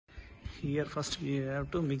Here first we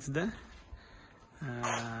have to mix the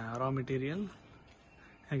raw material.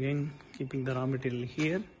 Again, keeping the raw material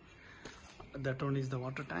here. That one is the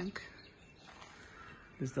water tank.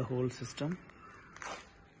 This is the whole system.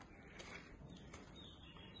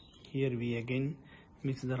 Here we again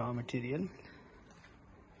mix the raw material.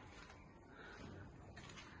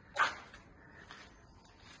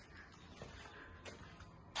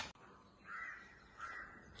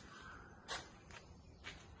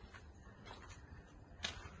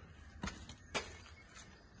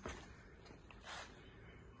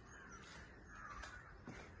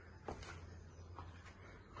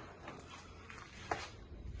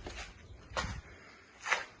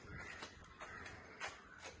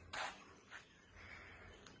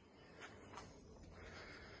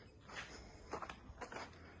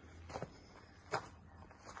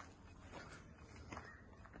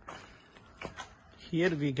 Here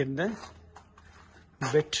we get the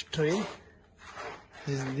wet tray.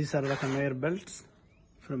 These are the conveyor belts.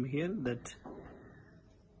 From here, that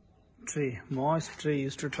tray, moist tray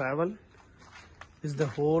used to travel. This is the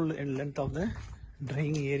whole length of the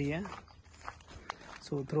drying area.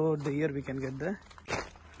 So throughout the year we can get the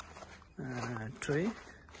tray.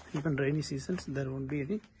 Even rainy seasons there won't be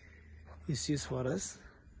any issues for us.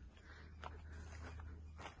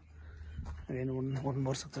 Again, one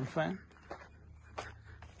more suction fan.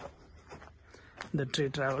 The tray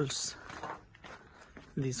travels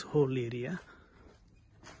this whole area.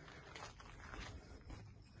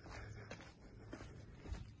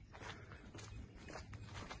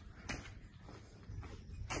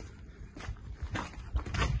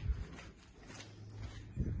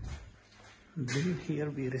 Then here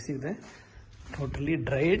we receive the totally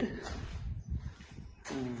dried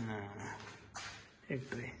egg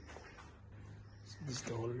tray. So this is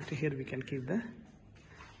the whole bit. Here we can keep the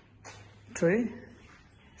tray,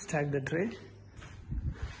 stack the tray,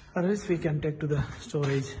 or else we can take to the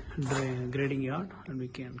storage grading yard and we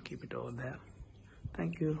can keep it over there.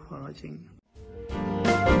 Thank you for watching.